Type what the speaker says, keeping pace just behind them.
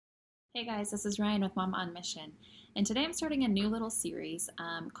Hey guys, this is Ryan with Mama on Mission, and today I'm starting a new little series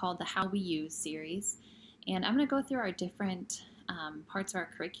called the How We Use series, and I'm going to go through our different parts of our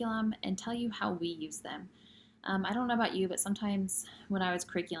curriculum and tell you how we use them. I don't know about you, but sometimes when I was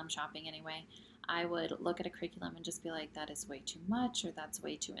curriculum shopping anyway, I would look at a curriculum and just be like, that is way too much, or that's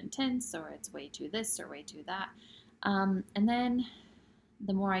way too intense, or it's way too this, or way too that. And then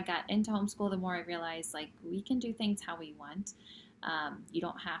the more I got into homeschool, the more I realized like we can do things how we want. You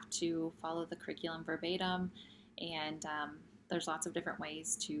don't have to follow the curriculum verbatim, and there's lots of different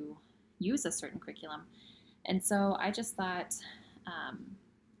ways to use a certain curriculum. And so I just thought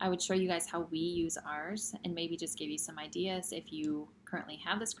I would show you guys how we use ours and maybe just give you some ideas if you currently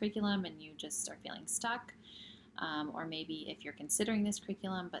have this curriculum and you just are feeling stuck, or maybe if you're considering this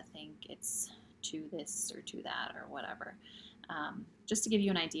curriculum but think it's to this or to that or whatever. Just to give you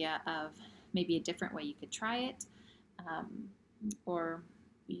an idea of maybe a different way you could try it. Or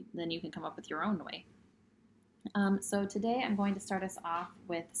then you can come up with your own way. So today I'm going to start us off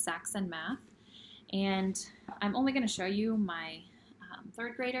with Saxon Math, and I'm only going to show you my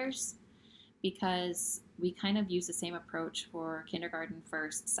third graders because we kind of use the same approach for kindergarten,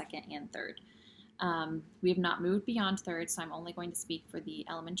 first, second, and third. We have not moved beyond third, so I'm only going to speak for the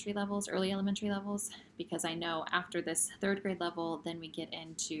elementary levels, early elementary levels, because I know after this third grade level, then we get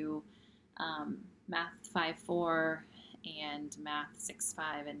into Math 5-4, and Math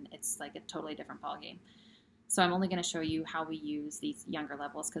 6-5, and it's like a totally different ballgame. So I'm only going to show you how we use these younger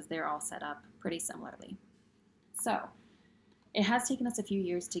levels because they're all set up pretty similarly. So it has taken us a few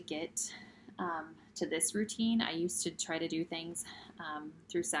years to get to this routine. I used to try to do things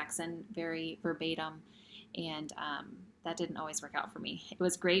through Saxon very verbatim, and that didn't always work out for me. It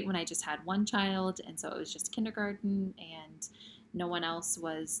was great when I just had one child, and so it was just kindergarten, and no one else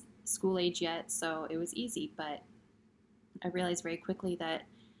was school age yet, so it was easy, but I realized very quickly that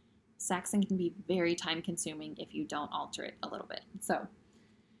Saxon can be very time consuming if you don't alter it a little bit. So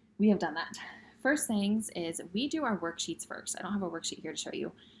we have done that. First things is we do our worksheets first. I don't have a worksheet here to show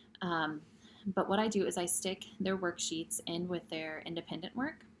you. But what I do is I stick their worksheets in with their independent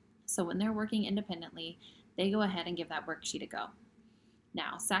work. So when they're working independently, they go ahead and give that worksheet a go.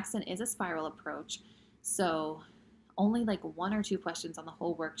 Now, Saxon is a spiral approach, so only like 1 or 2 questions on the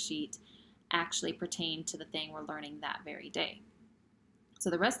whole worksheet actually pertain to the thing we're learning that very day. So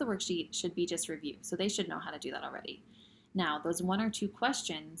the rest of the worksheet should be just review. So they should know how to do that already. Now, those 1 or 2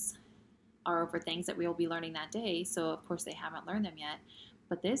 questions are over things that we will be learning that day. So of course they haven't learned them yet,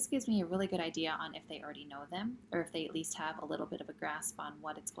 but this gives me a really good idea on if they already know them or if they at least have a little bit of a grasp on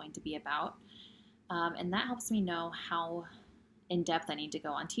what it's going to be about. And that helps me know how in depth I need to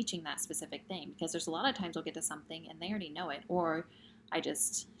go on teaching that specific thing, because there's a lot of times we'll get to something and they already know it, or I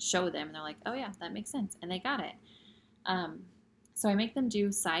just show them and they're like, oh yeah, that makes sense, and they got it. So I make them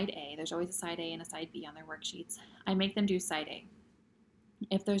do side A. There's always a side A and a side B on their worksheets. I make them do side A.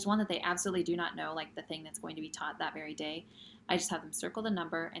 If there's one that they absolutely do not know, like the thing that's going to be taught that very day, I just have them circle the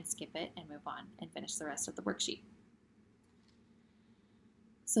number and skip it and move on and finish the rest of the worksheet.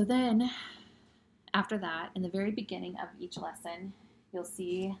 So then after that, in the very beginning of each lesson, you'll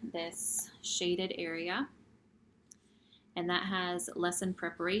see this shaded area, and that has lesson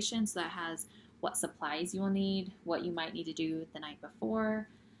preparation. So that has what supplies you will need, what you might need to do the night before,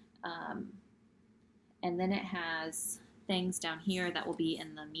 and then it has things down here that will be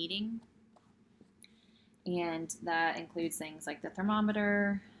in the meeting, and that includes things like the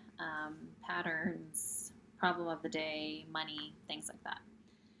thermometer, patterns, problem of the day, money, things like that.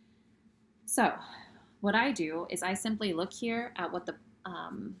 So what I do is I simply look here at what the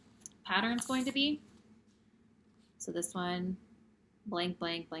pattern's going to be. So this one, blank,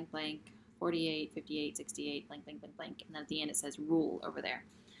 blank, blank, blank, 48, 58, 68, blank, blank, blank, blank. And then at the end it says rule over there.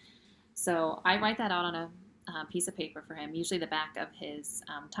 So I write that out on a piece of paper for him, usually the back of his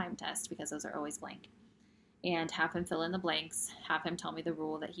time test, because those are always blank. And have him fill in the blanks, have him tell me the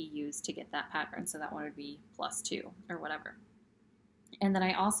rule that he used to get that pattern. So that one would be +2 or whatever. And then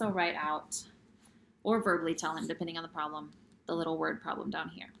I also write out, or verbally tell him, depending on the problem, the little word problem down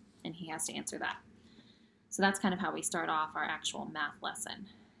here. And he has to answer that. So that's kind of how we start off our actual math lesson.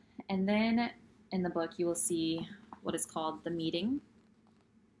 And then in the book, you will see what is called the meeting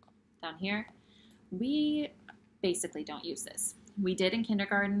down here. We basically don't use this. We did in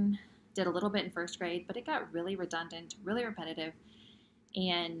kindergarten, did a little bit in first grade, but it got really redundant, really repetitive,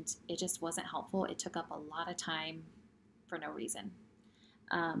 and it just wasn't helpful. It took up a lot of time for no reason.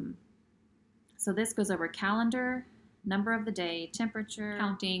 So this goes over calendar, number of the day, temperature,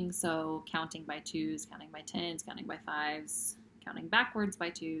 counting, so counting by 2s, counting by 10s, counting by 5s, counting backwards by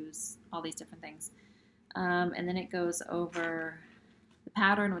 2s, all these different things. And then it goes over the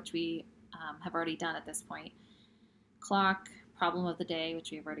pattern, which we have already done at this point, clock, problem of the day,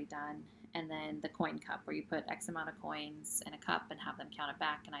 which we've already done, and then the coin cup, where you put X amount of coins in a cup and have them count it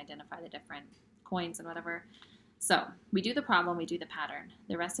back and identify the different coins and whatever. So we do the problem, we do the pattern.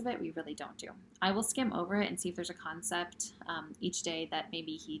 The rest of it we really don't do. I will skim over it and see if there's a concept each day that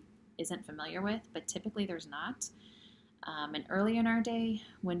maybe he isn't familiar with, but typically there's not. And early in our day,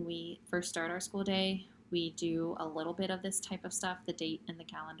 when we first start our school day, we do a little bit of this type of stuff, the date and the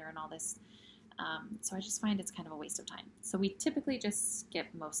calendar and all this. So I just find it's kind of a waste of time. So we typically just skip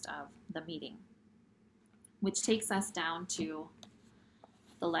most of the meeting, which takes us down to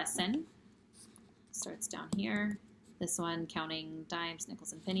the lesson. Starts down here. This one counting dimes,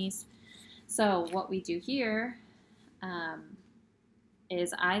 nickels, and pennies. So what we do here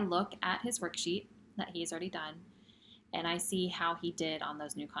is I look at his worksheet that he's already done, and I see how he did on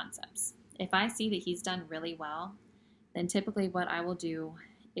those new concepts. If I see that he's done really well, then typically what I will do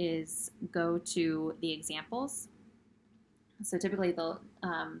is go to the examples. So typically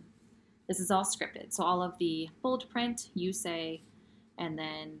this is all scripted. So all of the bold print you say, and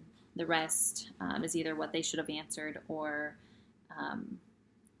then the rest is either what they should have answered or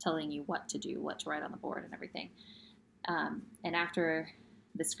telling you what to do, what to write on the board and everything. And after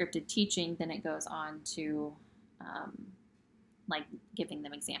the scripted teaching, then it goes on to like giving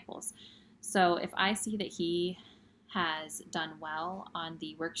them examples. So if I see that he has done well on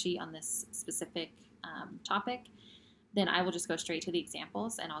the worksheet on this specific topic, then I will just go straight to the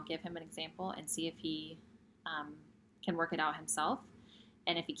examples and I'll give him an example and see if he can work it out himself.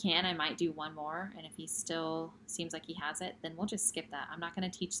 And if he can, I might do one more. And if he still seems like he has it, then we'll just skip that. I'm not going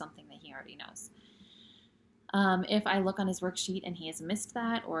to teach something that he already knows. If I look on his worksheet and he has missed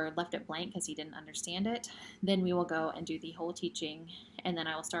that or left it blank because he didn't understand it, then we will go and do the whole teaching. And then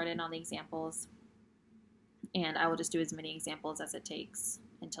I will start in on the examples. And I will just do as many examples as it takes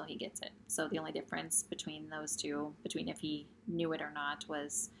until he gets it. So the only difference between those two, between if he knew it or not,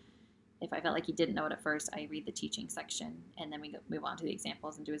 was if I felt like he didn't know it at first, I read the teaching section, and then we move on to the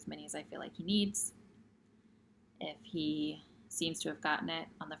examples and do as many as I feel like he needs. If he seems to have gotten it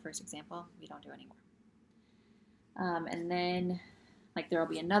on the first example, we don't do anymore. And then like there will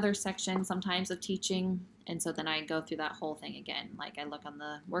be another section sometimes of teaching, and so then I go through that whole thing again. Like I look on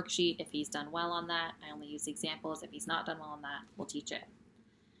the worksheet. If he's done well on that, I only use the examples. If he's not done well on that, we'll teach it.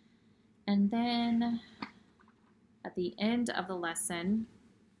 And then at the end of the lesson,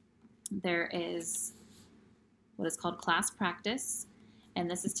 there is what is called class practice, and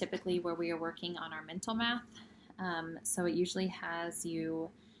this is typically where we are working on our mental math. So it usually has you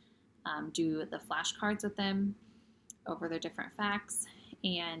do the flashcards with them over their different facts,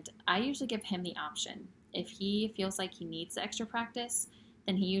 and I usually give him the option. If he feels like he needs the extra practice,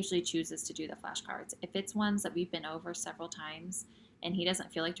 then he usually chooses to do the flashcards. If it's ones that we've been over several times and he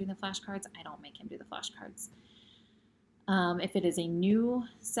doesn't feel like doing the flashcards, I don't make him do the flashcards. If it is a new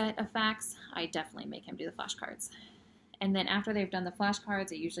set of facts, I definitely make him do the flashcards. And then after they've done the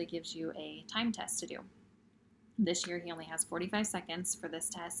flashcards, it usually gives you a time test to do. This year he only has 45 seconds for this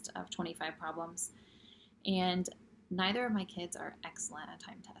test of 25 problems. And neither of my kids are excellent at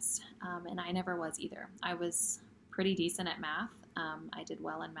time tests, and I never was either. I was pretty decent at math. I did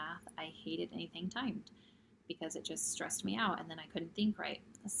well in math. I hated anything timed because it just stressed me out and then I couldn't think right.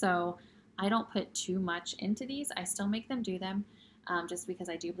 So I don't put too much into these. I still make them do them just because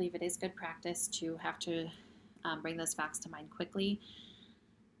I do believe it is good practice to have to bring those facts to mind quickly.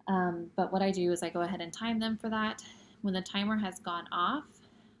 But what I do is I go ahead and time them for that. When the timer has gone off,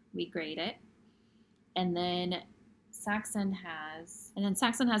 we grade it. And then Saxon has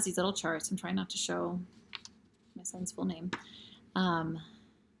these little charts. I'm trying not to show my son's full name.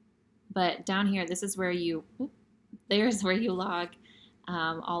 But down here, this is where there's where you log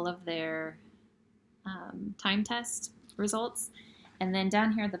all of their time test results. And then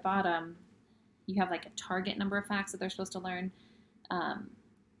down here at the bottom, you have like a target number of facts that they're supposed to learn.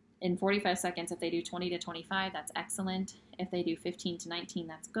 In 45 seconds, if they do 20 to 25, that's excellent. If they do 15 to 19,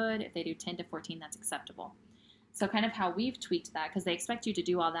 that's good. If they do 10 to 14, that's acceptable. So kind of how we've tweaked that, because they expect you to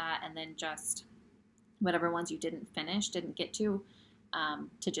do all that and then just whatever ones you didn't get to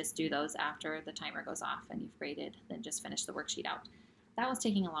just do those after the timer goes off and you've graded, then just finish the worksheet out. That was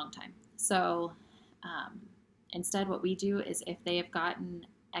taking a long time. So instead what we do is if they have gotten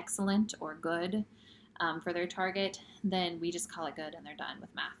excellent or good for their target, then we just call it good and they're done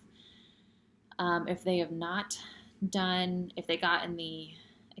with math. If they have not done, if they got in the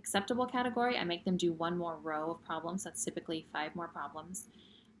acceptable category, I make them do one more row of problems. That's typically 5 more problems.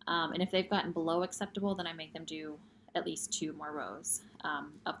 And if they've gotten below acceptable, then I make them do at least 2 more rows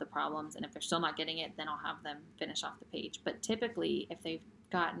of the problems. And if they're still not getting it, then I'll have them finish off the page. But typically, if they've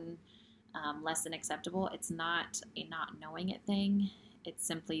gotten less than acceptable, it's not a not knowing it thing. It's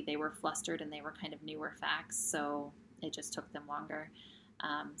simply they were flustered and they were kind of newer facts, so it just took them longer.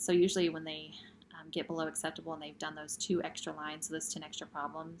 So usually when they get below acceptable and they've done those 2 extra lines, so those 10 extra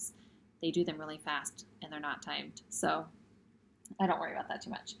problems, they do them really fast and they're not timed. So I don't worry about that too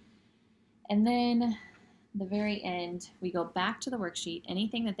much. And then the very end, we go back to the worksheet.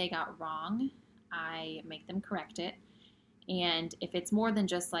 Anything that they got wrong, I make them correct it. And if it's more than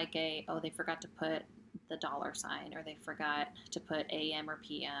just like oh, they forgot to put the $sign, or they forgot to put AM or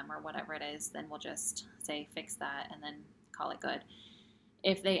PM or whatever it is, then we'll just say fix that and then call it good.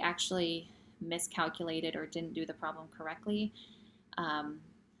 If they actually miscalculated or didn't do the problem correctly,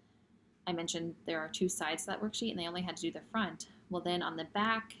 I mentioned there are 2 sides to that worksheet and they only had to do the front. Well, then on the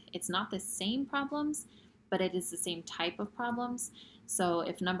back, it's not the same problems, but it is the same type of problems. So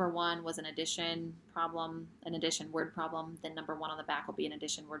if number 1 was an addition problem, an addition word problem, then number 1 on the back will be an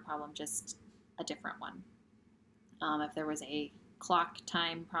addition word problem, just a different one. If there was a clock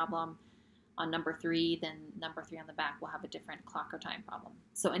time problem on number 3, then number 3 on the back will have a different clock or time problem.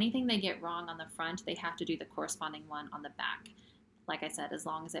 So anything they get wrong on the front, they have to do the corresponding one on the back. Like I said, as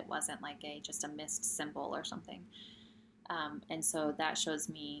long as it wasn't like just a missed symbol or something. And so that shows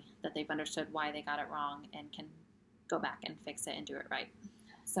me that they've understood why they got it wrong and can go back and fix it and do it right.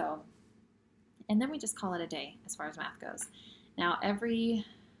 So, and then we just call it a day as far as math goes. Now, every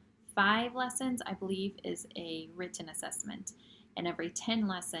 5 lessons, I believe, is a written assessment, and every 10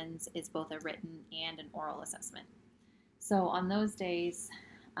 lessons is both a written and an oral assessment. So on those days,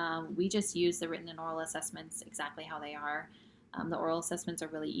 we just use the written and oral assessments exactly how they are. The oral assessments are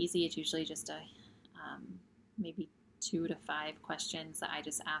really easy. It's usually just maybe 2 to 5 questions that I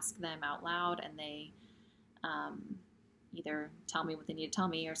just ask them out loud, and they either tell me what they need to tell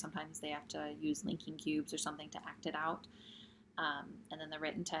me, or sometimes they have to use linking cubes or something to act it out. And then the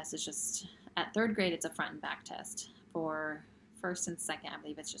written test is just, at 3rd grade, it's a front and back test. For 1st and 2nd, I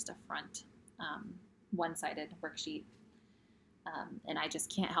believe it's just a front, one-sided worksheet. And I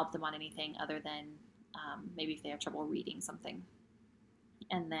just can't help them on anything other than maybe if they have trouble reading something.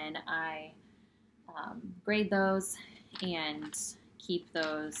 And then I grade those and keep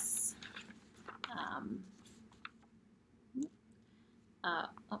those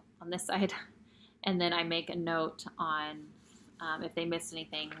on this side. And then I make a note on if they missed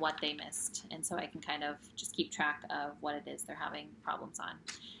anything, what they missed. And so I can kind of just keep track of what it is they're having problems on.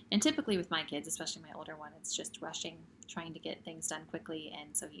 And typically with my kids, especially my older one, it's just rushing, trying to get things done quickly,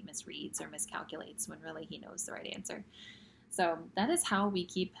 and so he misreads or miscalculates when really he knows the right answer. So that is how we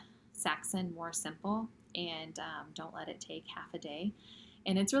keep Saxon more simple and don't let it take half a day.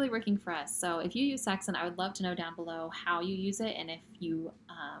 And it's really working for us. So if you use Saxon, I would love to know down below how you use it and if you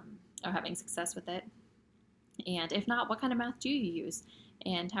are having success with it. And if not, what kind of math do you use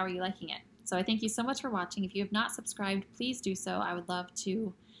and how are you liking it? So I thank you so much for watching. If you have not subscribed, please do so. I would love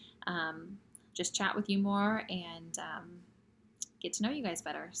to just chat with you more and get to know you guys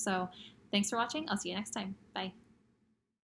better. So thanks for watching. I'll see you next time. Bye.